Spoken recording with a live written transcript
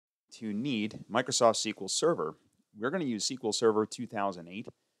to need Microsoft SQL Server. We're going to use SQL Server 2008.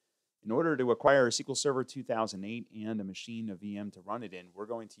 In order to acquire SQL Server 2008 and a machine, a VM to run it in, we're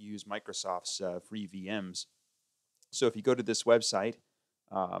going to use Microsoft's free VMs. So if you go to this website,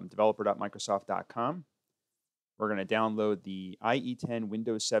 developer.microsoft.com, we're going to download the IE10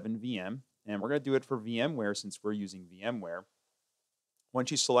 Windows 7 VM, and we're going to do it for VMware since we're using VMware.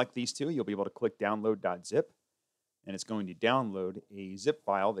 Once you select these two, you'll be able to click download.zip, and it's going to download a zip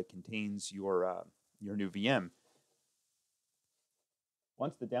file that contains your new VM.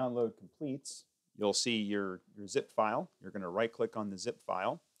 Once the download completes, you'll see your zip file. You're going to right-click on the zip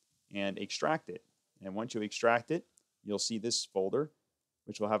file and extract it. And once you extract it, you'll see this folder,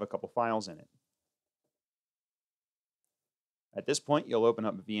 which will have a couple files in it. At this point, you'll open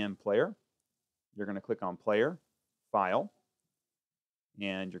up VM Player. You're going to click on Player, File,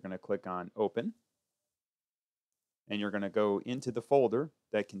 and you're going to click on Open. And you're going to go into the folder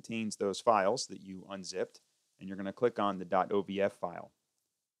that contains those files that you unzipped, and you're going to click on the .ovf file.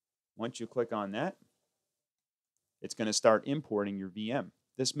 Once you click on that, it's going to start importing your VM.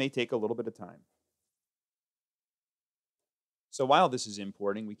 This may take a little bit of time. So while this is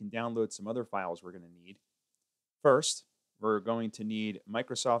importing, we can download some other files we're going to need. First, we're going to need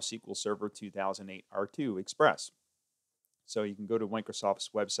Microsoft SQL Server 2008 R2 Express. So you can go to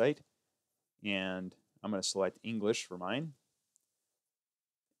Microsoft's website, and I'm going to select English for mine.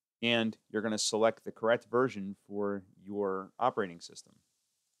 And you're going to select the correct version for your operating system.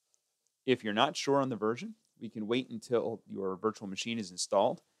 If you're not sure on the version, we can wait until your virtual machine is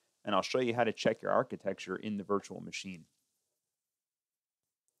installed, and I'll show you how to check your architecture in the virtual machine.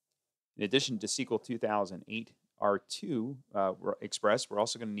 In addition to SQL 2008 R2 Express, we're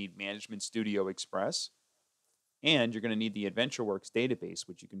also going to need Management Studio Express, and you're going to need the AdventureWorks database,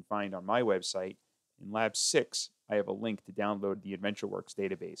 which you can find on my website. In Lab 6, I have a link to download the AdventureWorks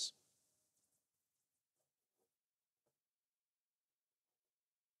database.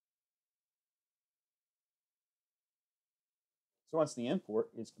 So once the import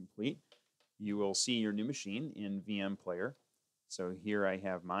is complete, you will see your new machine in VM Player. So here I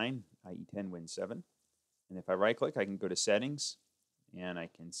have mine, IE10 Win 7. And if I right-click, I can go to Settings, and I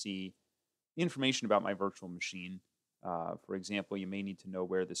can see the information about my virtual machine. For example, you may need to know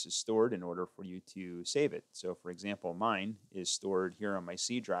where this is stored in order for you to save it. So for example, mine is stored here on my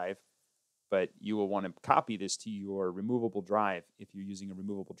C drive, but you will want to copy this to your removable drive if you're using a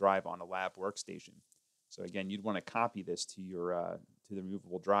removable drive on a lab workstation. So again, you'd want to copy this to your to the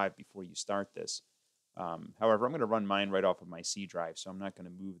removable drive before you start this. However, I'm going to run mine right off of my C drive, so I'm not going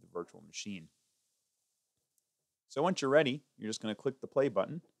to move the virtual machine. So once you're ready, you're just going to click the play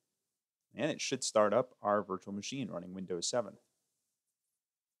button, and it should start up our virtual machine running Windows 7.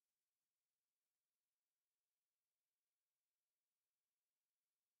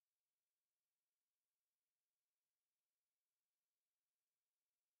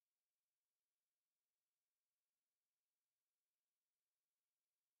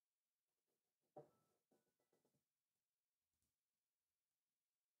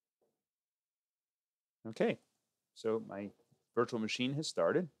 Okay, so my virtual machine has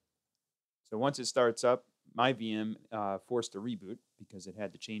started. So once it starts up, my VM forced a reboot because it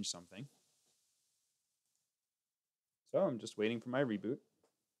had to change something. So I'm just waiting for my reboot.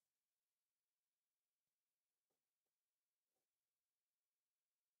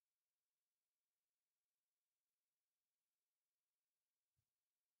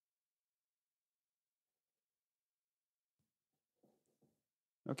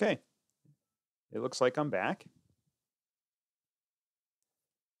 Okay, it looks like I'm back.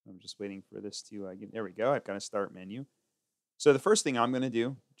 I'm just waiting for this to get, there we go, I've got a start menu. So the first thing I'm going to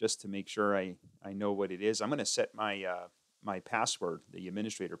do, just to make sure I know what it is, I'm going to set my, my password, the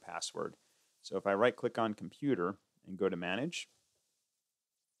administrator password. So if I right-click on Computer and go to Manage,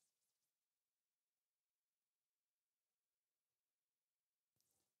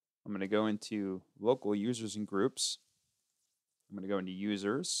 I'm going to go into Local Users and Groups. I'm going to go into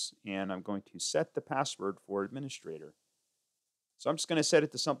Users, and I'm going to set the password for Administrator. So I'm just going to set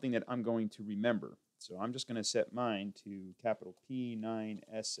it to something that I'm going to remember. So I'm just going to set mine to capital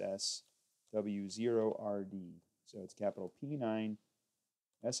P9SSW0RD. So it's capital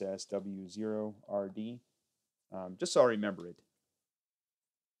P9SSW0RD, just so I remember it.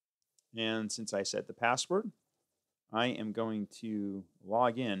 And since I set the password, I am going to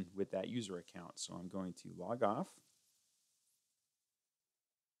log in with that user account. So I'm going to log off.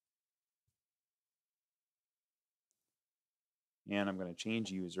 And I'm going to change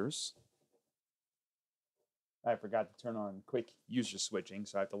users. I forgot to turn on quick user switching,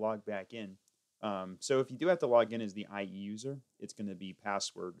 so I have to log back in. So if you do have to log in as the IE user, it's going to be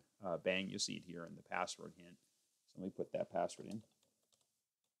password bang. You'll see it here in the password hint. So let me put that password in.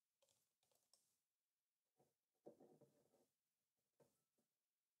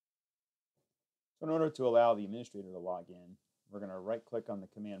 So in order to allow the administrator to log in, we're going to right-click on the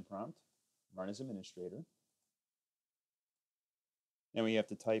command prompt, run as administrator. Then we have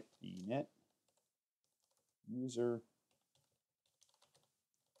to type the net user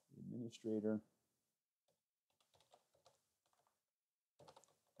administrator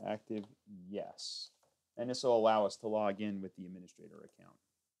active yes. And this will allow us to log in with the administrator account.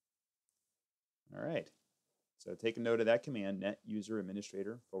 All right. So take a note of that command, net user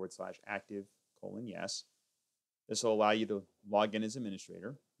administrator /active:yes. This will allow you to log in as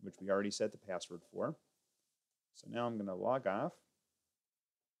administrator, which we already set the password for. So now I'm going to log off.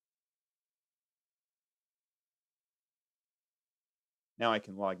 Now I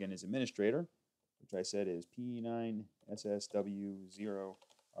can log in as administrator, which I said is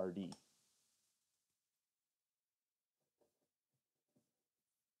P9SSW0RD.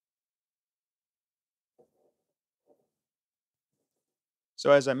 So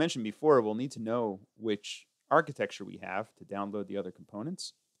as I mentioned before, we'll need to know which architecture we have to download the other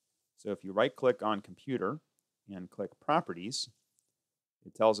components. So if you right-click on Computer and click Properties,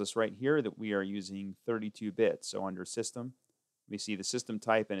 it tells us right here that we are using 32-bit. So under System, we see the system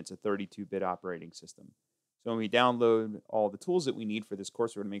type, and it's a 32-bit operating system. So when we download all the tools that we need for this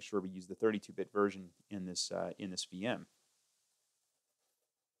course, we're going to make sure we use the 32-bit version in this VM.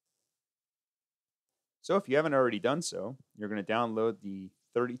 So if you haven't already done so, you're going to download the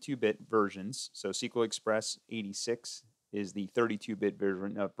 32-bit versions. So SQL Express 86 is the 32-bit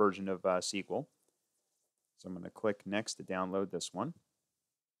version of SQL. So I'm going to click Next to download this one.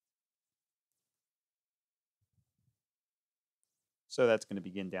 So that's going to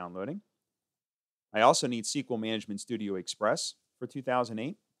begin downloading. I also need SQL Management Studio Express for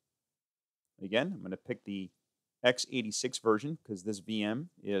 2008. Again, I'm going to pick the x86 version because this VM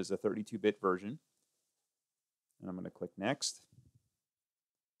is a 32-bit version. And I'm going to click Next.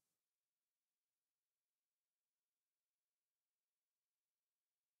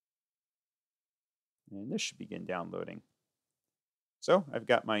 And this should begin downloading. So I've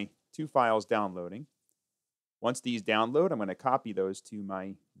got my 2 files downloading. Once these download, I'm going to copy those to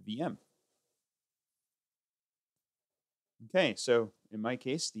my VM. Okay, so in my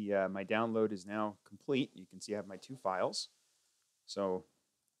case, my download is now complete. You can see I have my 2 files. So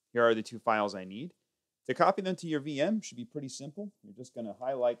here are the 2 files I need. To copy them to your VM should be pretty simple. You're just going to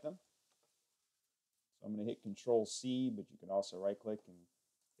highlight them. So I'm going to hit Control-C, but you can also right-click and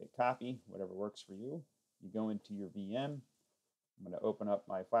hit Copy, whatever works for you. You go into your VM. I'm going to open up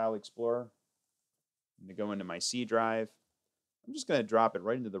my File Explorer. I'm going to go into my C drive. I'm just going to drop it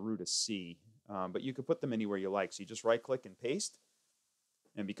right into the root of C, but you could put them anywhere you like. So you just right-click and paste.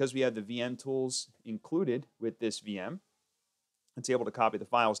 And because we have the VM tools included with this VM, it's able to copy the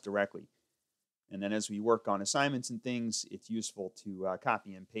files directly. And then as we work on assignments and things, it's useful to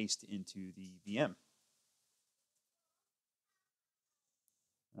copy and paste into the VM.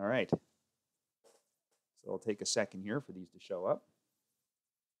 All right. So it'll take a second here for these to show up.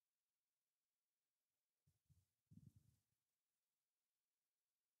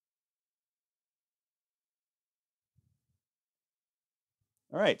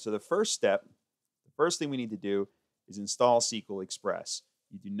 All right, so the first thing we need to do is install SQL Express.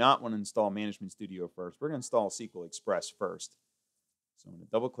 You do not want to install Management Studio first. We're going to install SQL Express first. So I'm going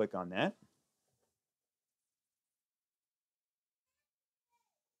to double click on that.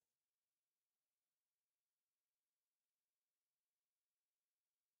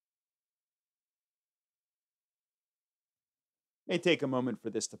 It may take a moment for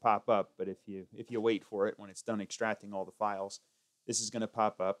this to pop up, but if you wait for it when it's done extracting all the files, this is going to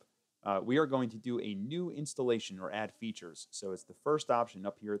pop up. We are going to do a new installation or add features. So it's the first option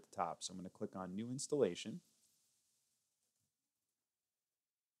up here at the top. So I'm going to click on New Installation.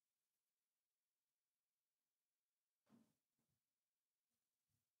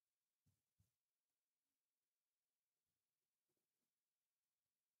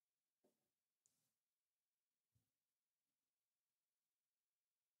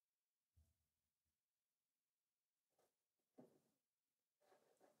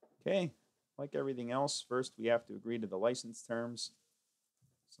 Okay, like everything else, first we have to agree to the license terms.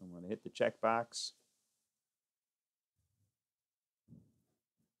 So I'm going to hit the checkbox.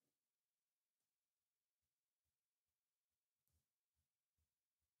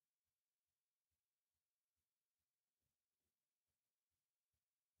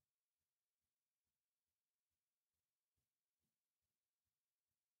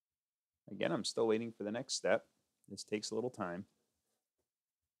 Again, I'm still waiting for the next step. This takes a little time.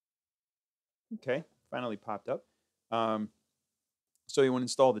 Okay, finally popped up. Um, so you want to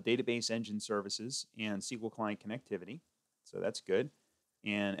install the database engine services and SQL client connectivity. So that's good.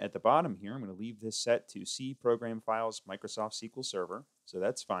 And at the bottom here, I'm going to leave this set to C program files Microsoft SQL Server. So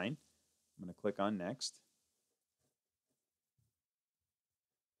that's fine. I'm going to click on next.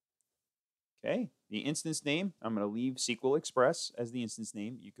 Okay, the instance name, I'm going to leave SQL Express as the instance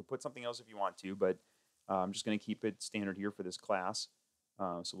name. You could put something else if you want to, but I'm just going to keep it standard here for this class.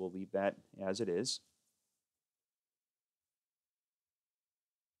 So we'll leave that as it is.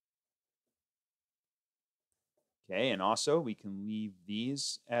 Okay, and also we can leave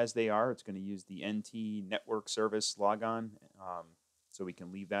these as they are. It's going to use the NT network service logon. So we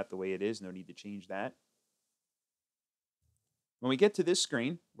can leave that the way it is. No need to change that. When we get to this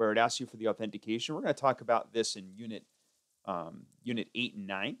screen where it asks you for the authentication, we're going to talk about this in unit 8 and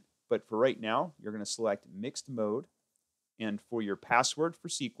 9. But for right now, you're going to select mixed mode. And for your password for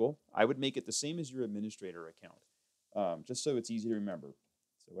SQL, I would make it the same as your administrator account, just so it's easy to remember.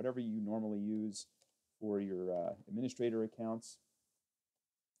 So whatever you normally use for your administrator accounts.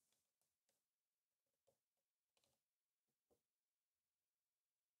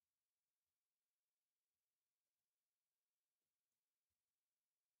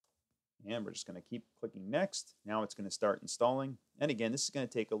 And we're just going to keep clicking next. Now it's going to start installing. And again, this is going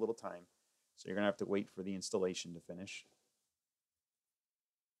to take a little time. So you're going to have to wait for the installation to finish.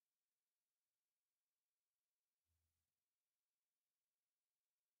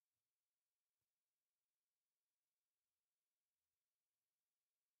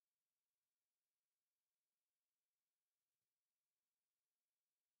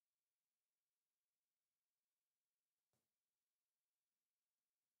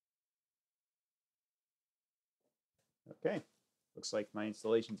 Okay, looks like my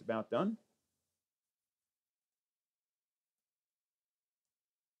installation's about done.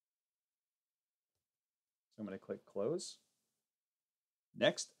 So I'm going to click close.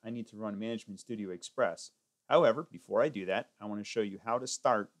 Next, I need to run Management Studio Express. However, before I do that, I want to show you how to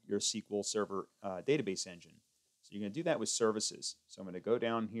start your SQL Server database engine. So you're going to do that with services. So I'm going to go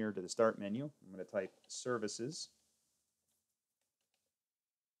down here to the Start menu. I'm going to type services.msc.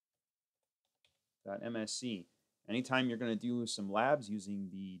 Anytime you're going to do some labs using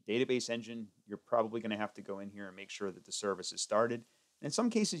the database engine, you're probably going to have to go in here and make sure that the service is started. And in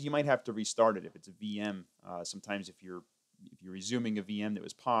some cases, you might have to restart it if it's a VM. Sometimes if you're resuming a VM that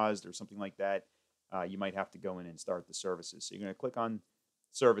was paused or something like that, you might have to go in and start the services. So you're going to click on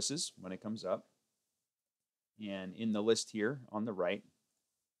services when it comes up. And in the list here on the right,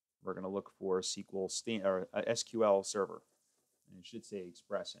 we're going to look for SQL Server. And it should say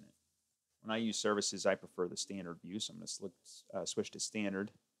Express in it. When I use services, I prefer the standard view. So I'm going to switch to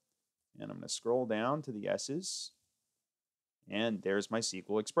standard. And I'm going to scroll down to the S's. And there's my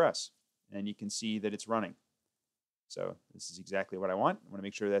SQL Express. And you can see that it's running. So this is exactly what I want. I want to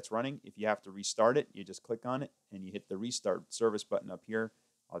make sure that's running. If you have to restart it, you just click on it and you hit the restart service button up here.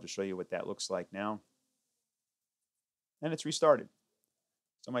 I'll just show you what that looks like now. And it's restarted.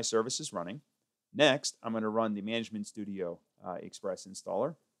 So my service is running. Next, I'm going to run the Management Studio Express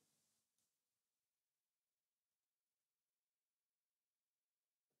installer.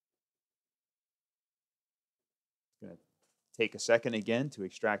 It's going to take a second again to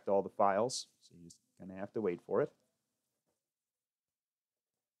extract all the files. So you just kind of have to wait for it.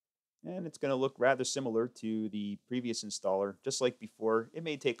 And it's going to look rather similar to the previous installer. Just like before, it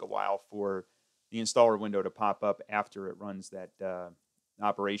may take a while for the installer window to pop up after it runs that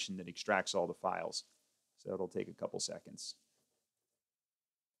operation that extracts all the files. So it'll take a couple seconds.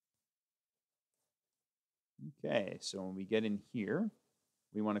 Okay, so when we get in here,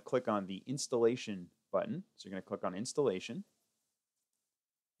 we want to click on the installation button. So you're going to click on installation.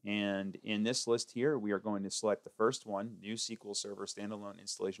 And in this list here, we are going to select the first one, New SQL Server Standalone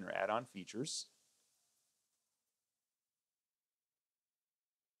Installation or Add-on Features.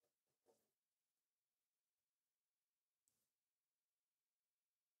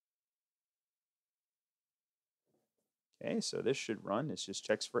 Okay, so this should run. This just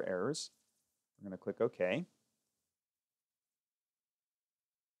checks for errors. We're going to click OK.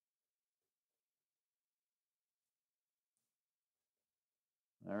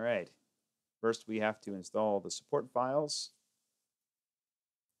 All right. First, we have to install the support files.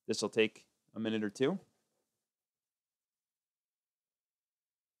 This will take a minute or two.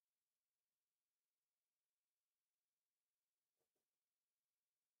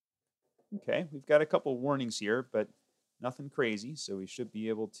 Okay, we've got a couple warnings here, but nothing crazy, so we should be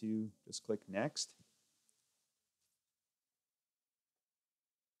able to just click Next.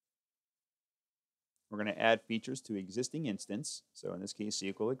 We're going to add features to existing instance. So in this case,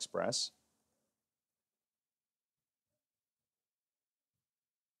 SQL Express.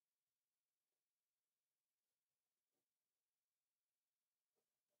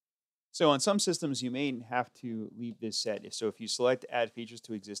 So on some systems, you may have to leave this set. So if you select add features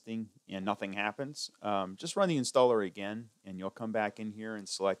to existing and nothing happens, just run the installer again, and you'll come back in here and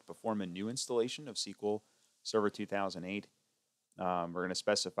select perform a new installation of SQL Server 2008. We're going to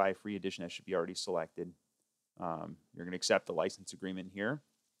specify free edition that should be already selected. You're going to accept the license agreement here.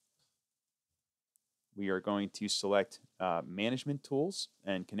 We are going to select management tools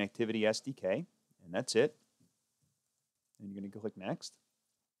and connectivity SDK, and that's it. And you're going to click next.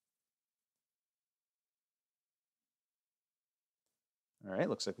 All right,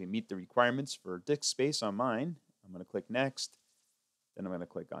 looks like we meet the requirements for disk space on mine. I'm going to click next. Then I'm going to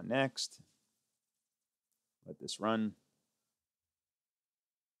click on next. Let this run.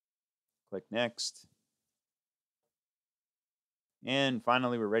 Click next. And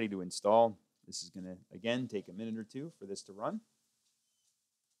finally, we're ready to install. This is going to, again, take a minute or two for this to run.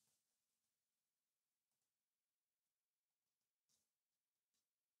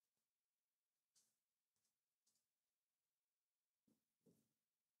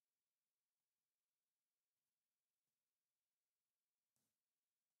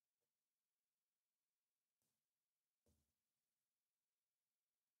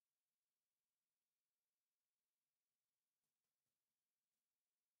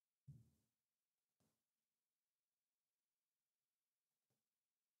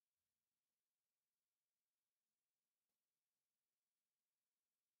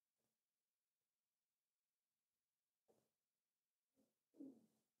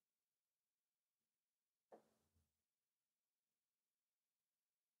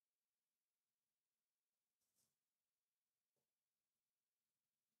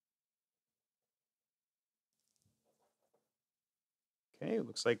 Okay,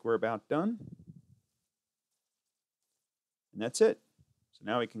 looks like we're about done. And that's it. So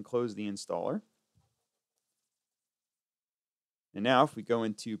now we can close the installer. And now if we go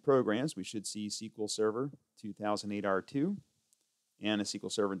into programs, we should see SQL Server 2008 R2 and a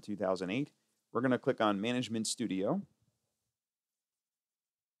SQL Server in 2008. We're going to click on Management Studio.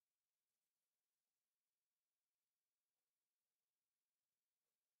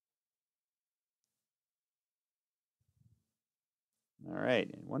 All right,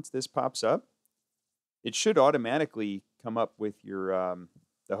 and once this pops up, it should automatically come up with your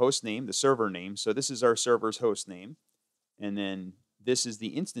the host name, the server name. So this is our server's host name. And then this is the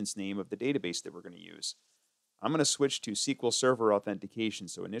instance name of the database that we're going to use. I'm going to switch to SQL Server authentication.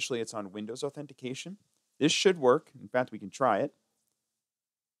 So initially it's on Windows authentication. This should work. In fact, we can try it.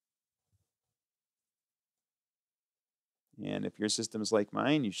 And if your system is like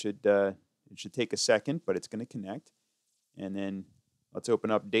mine, it should take a second, but it's going to connect. And then let's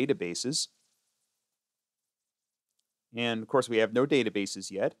open up databases. And of course, we have no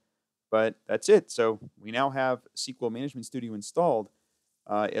databases yet, but that's it. So we now have SQL Management Studio installed,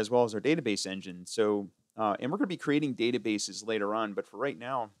 as well as our database engine. So, and we're going to be creating databases later on, but for right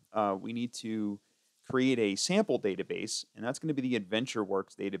now, we need to create a sample database, and that's going to be the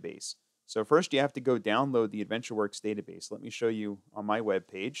AdventureWorks database. So first, you have to go download the AdventureWorks database. Let me show you on my web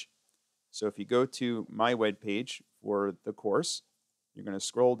page. So if you go to my web page for the course, you're going to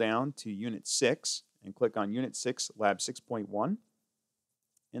scroll down to Unit 6 and click on Unit 6, Lab 6.1,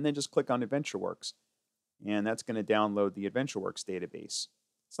 and then just click on AdventureWorks. And that's going to download the AdventureWorks database.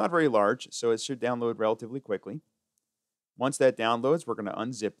 It's not very large, so it should download relatively quickly. Once that downloads, we're going to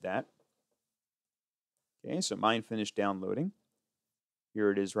unzip that. Okay, so mine finished downloading.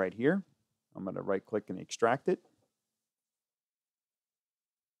 Here it is right here. I'm going to right-click and extract it.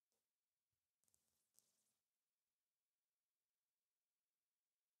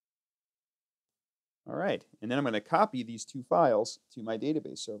 All right, and then I'm going to copy these two files to my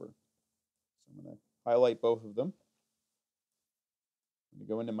database server. So I'm going to highlight both of them. I'm going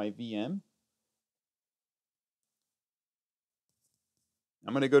to go into my VM.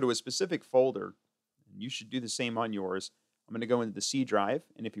 I'm going to go to a specific folder, and you should do the same on yours. I'm going to go into the C drive,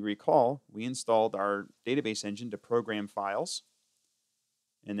 and if you recall, we installed our database engine to program files,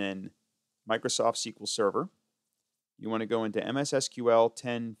 and then Microsoft SQL Server. You want to go into MS SQL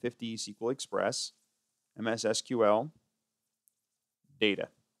 1050 SQL Express, MS SQL data.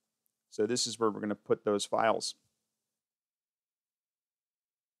 So this is where we're going to put those files.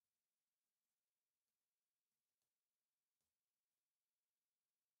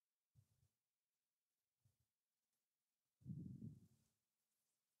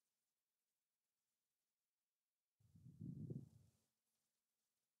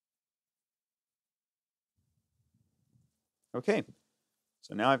 Okay,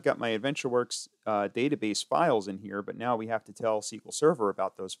 so now I've got my AdventureWorks database files in here, but now we have to tell SQL Server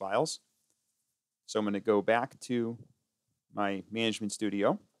about those files. So I'm going to go back to my Management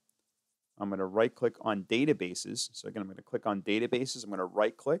Studio. I'm going to right-click on Databases. So again, I'm going to click on Databases. I'm going to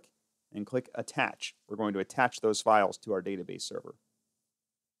right-click and click Attach. We're going to attach those files to our database server.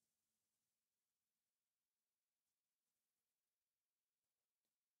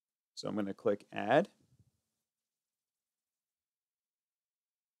 So I'm going to click Add.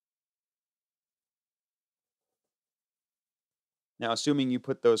 Now, assuming you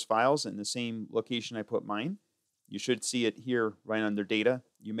put those files in the same location I put mine, you should see it here right under Data.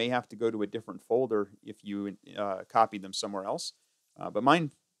 You may have to go to a different folder if you copy them somewhere else. But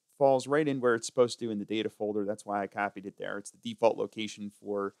mine falls right in where it's supposed to in the Data folder. That's why I copied it there. It's the default location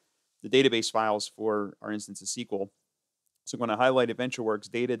for the database files for our instance of SQL. So I'm going to highlight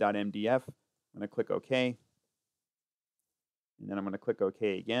AdventureWorks data.mdf. I'm going to click OK. And then I'm going to click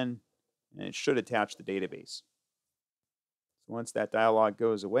OK again. And it should attach the database. So once that dialog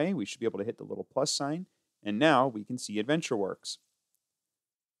goes away, we should be able to hit the little plus sign. And now we can see AdventureWorks.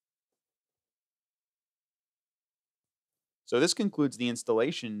 So this concludes the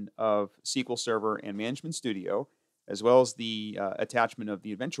installation of SQL Server and Management Studio, as well as the attachment of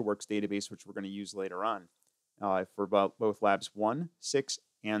the AdventureWorks database, which we're going to use later on for both labs 1, 6,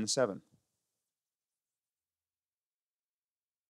 and 7.